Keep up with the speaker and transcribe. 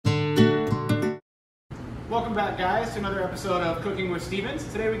Welcome back, guys, to another episode of Cooking with Stevens.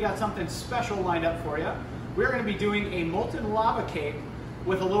 Today we got something special lined up for you. We're going to be doing a molten lava cake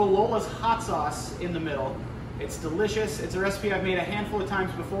with a little Lola's hot sauce in the middle. It's delicious. It's a recipe I've made a handful of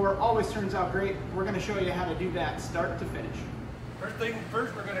times before. Always turns out great. We're going to show you how to do that start to finish. First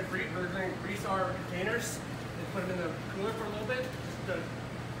we're going to grease our containers and put them in the cooler for a little bit.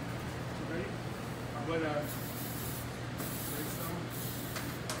 Ready? I'm going to grease them.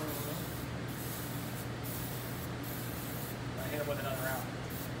 I hit it with another round.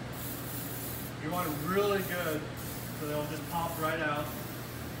 You want them really good so they'll just pop right out.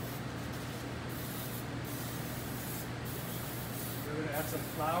 We're going to add some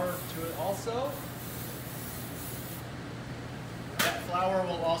flour to it also. That flour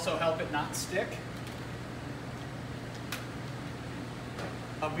will also help it not stick.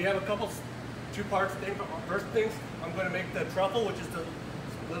 We have two parts thing. First things, I'm going to make the truffle, which is the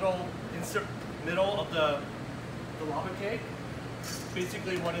little insert middle of the lava cake.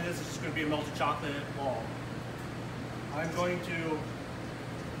 Basically what it is just going to be a melted chocolate ball. I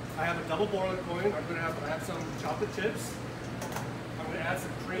have a double boiler going. I'm going to add some chocolate chips. I'm going to add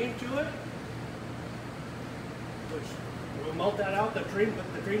some cream to it, which we'll melt that out. What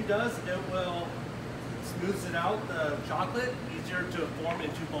the cream does, it will smooths it out, the chocolate, easier to form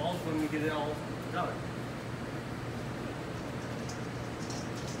into balls when we get it all done.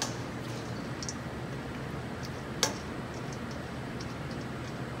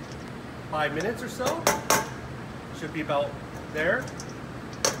 Five minutes or so, should be about there.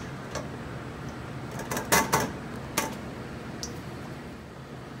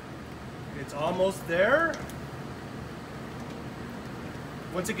 It's almost there.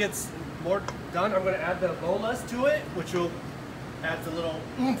 Once it gets more done, I'm going to add the Lolas to it, which will add a little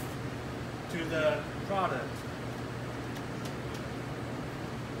oomph to the product.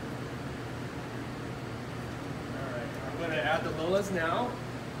 Alright, I'm going to add the Lolas now.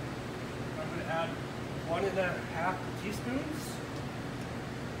 I'm going to add 1.5 teaspoons.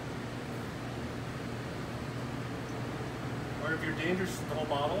 Or if you're dangerous, the whole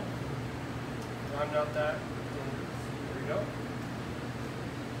bottle. Round out that. There we go.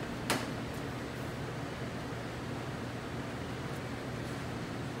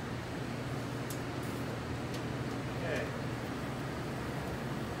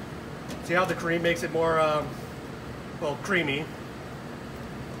 See how the cream makes it more, well, creamy.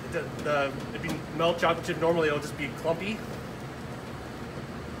 If you melt chocolate chip normally, it'll just be clumpy.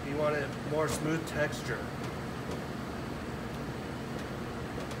 You want a more smooth texture.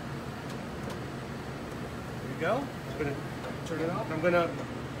 There you go. I'm going to turn it off. I'm going to,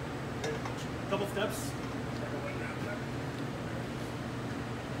 couple steps.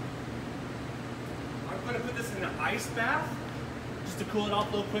 I'm going to put this in an ice bath, just to cool it off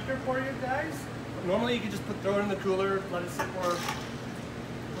a little quicker for you guys. Normally you can just throw it in the cooler, let it sit for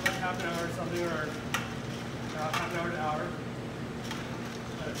like half an hour or something, or half an hour to an hour.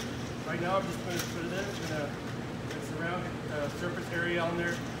 But right now I'm just going to put it in, surround the surface area on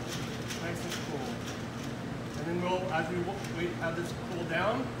there nice and cool. And then as we have this cool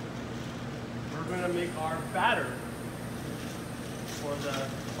down, we're going to make our batter for the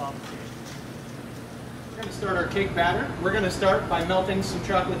lava cake. We're going to start our cake batter. We're going to start by melting some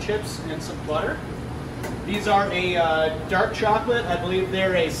chocolate chips and some butter. These are a dark chocolate. I believe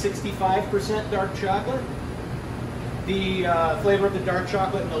they're a 65% dark chocolate. The flavor of the dark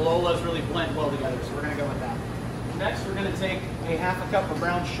chocolate and the Lolas really blend well together, so we're going to go with that. Next, we're going to take a 1/2 cup of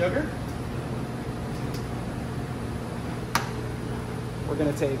brown sugar. We're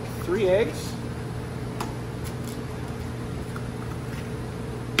going to take 3 eggs.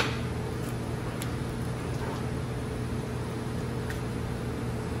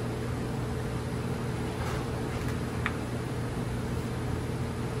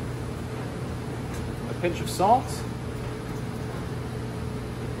 Pinch of salt,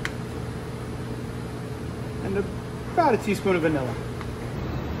 and about a teaspoon of vanilla.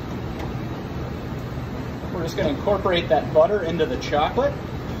 We're just going to incorporate that butter into the chocolate.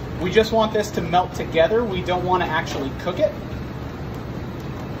 We just want this to melt together. We don't want to actually cook it.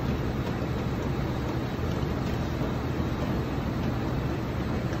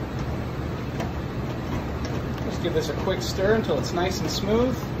 Just give this a quick stir until it's nice and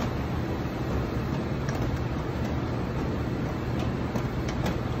smooth.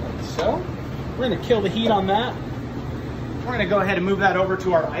 So, we're going to kill the heat on that. We're going to go ahead and move that over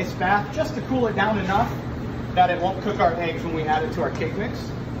to our ice bath just to cool it down enough that it won't cook our eggs when we add it to our cake mix.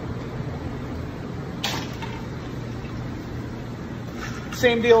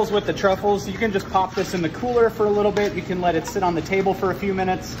 Same deals with the truffles. You can just pop this in the cooler for a little bit. You can let it sit on the table for a few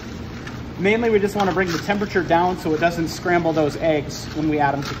minutes. Mainly we just want to bring the temperature down so it doesn't scramble those eggs when we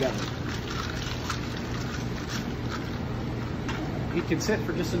add them together. It can sit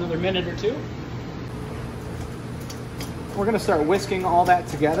for just another minute or two. We're going to start whisking all that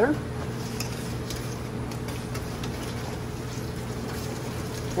together.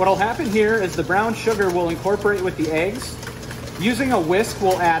 What'll happen here is the brown sugar will incorporate with the eggs. Using a whisk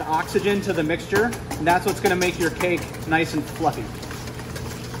will add oxygen to the mixture, and that's what's going to make your cake nice and fluffy.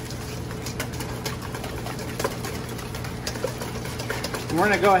 And we're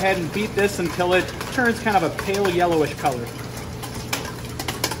going to go ahead and beat this until it turns kind of a pale yellowish color.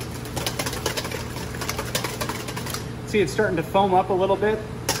 See, it's starting to foam up a little bit.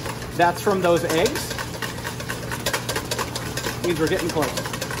 That's from those eggs. Means we're getting close.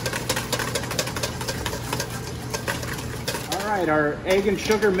 All right, our egg and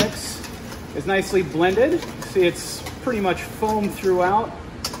sugar mix is nicely blended. See, it's pretty much foamed throughout.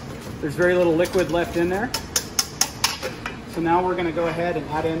 There's very little liquid left in there. So now we're gonna go ahead and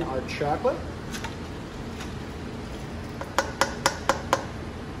add in our chocolate.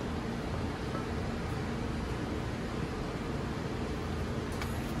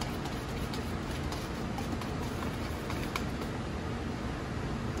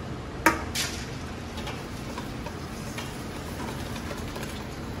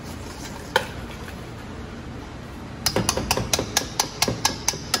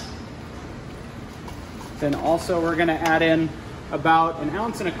 Then also we're gonna add in about 1.25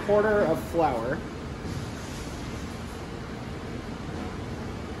 ounces of flour.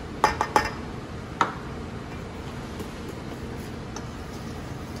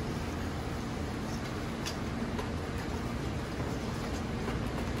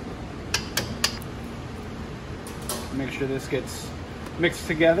 Make sure this gets mixed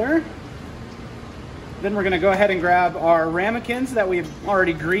together. Then we're gonna go ahead and grab our ramekins that we've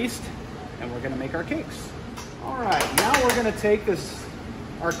already greased, and we're gonna make our cakes. All right, now we're gonna take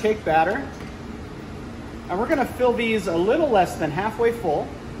our cake batter, and we're gonna fill these a little less than halfway full.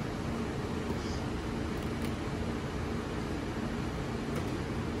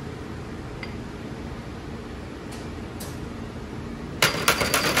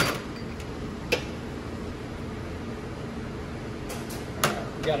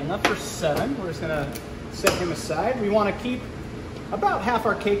 We got enough for 7. We're just gonna set him aside. We wanna keep about half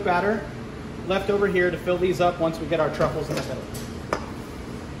our cake batter left over here to fill these up once we get our truffles in the middle.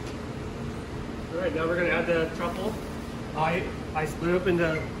 All right, now we're gonna add the truffle. I split it up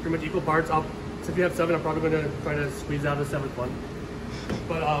into pretty much equal parts. So if you have 7, I'm probably gonna try to squeeze out the 7th one.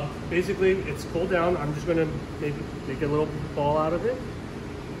 But basically, it's cooled down. I'm just gonna maybe make a little ball out of it.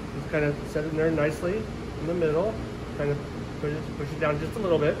 Just kind of set it in there nicely in the middle. Kind of push it down just a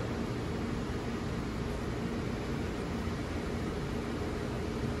little bit.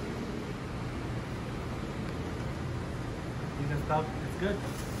 It's good.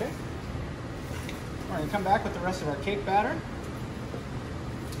 Okay. We're going to come back with the rest of our cake batter.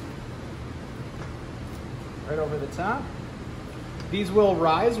 Right over the top. These will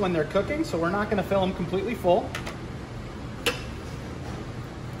rise when they're cooking, so we're not going to fill them completely full.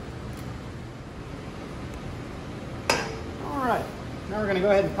 All right. Now we're going to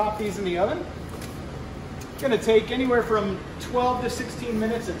go ahead and pop these in the oven. It's going to take anywhere from 12 to 16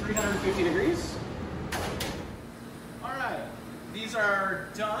 minutes at 350 degrees. These are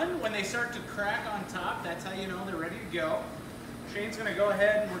done. When they start to crack on top, that's how you know they're ready to go. Shane's gonna go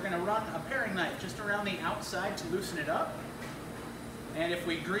ahead and we're gonna run a paring knife just around the outside to loosen it up. And if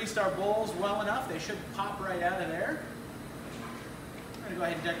we greased our bowls well enough, they should pop right out of there. We're gonna go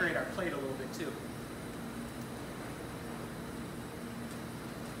ahead and decorate our plate a little bit too.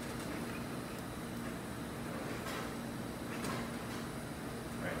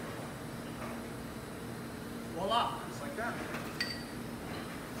 Right. Voila, just like that.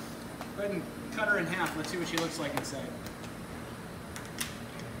 Go ahead and cut her in half. Let's see what she looks like inside.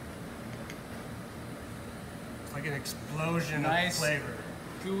 It's like an explosion Nice, of flavor.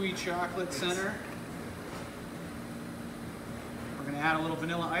 Gooey chocolate center. We're going to add a little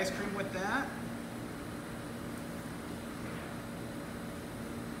vanilla ice cream with that.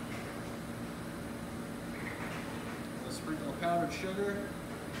 A sprinkle of powdered sugar.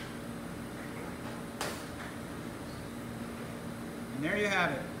 And there you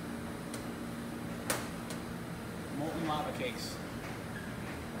have it. Molten lava cakes.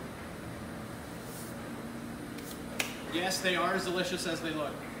 Yes, they are as delicious as they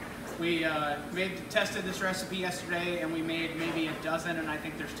look. We tested this recipe yesterday, and we made maybe a dozen, and I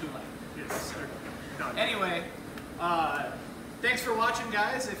think there's 2 left. Yes, done. Anyway, thanks for watching,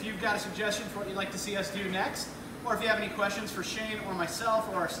 guys. If you've got a suggestion for what you'd like to see us do next, Or if you have any questions for Shane or myself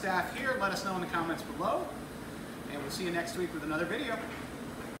or our staff here, let us know in the comments below. And we'll see you next week with another video.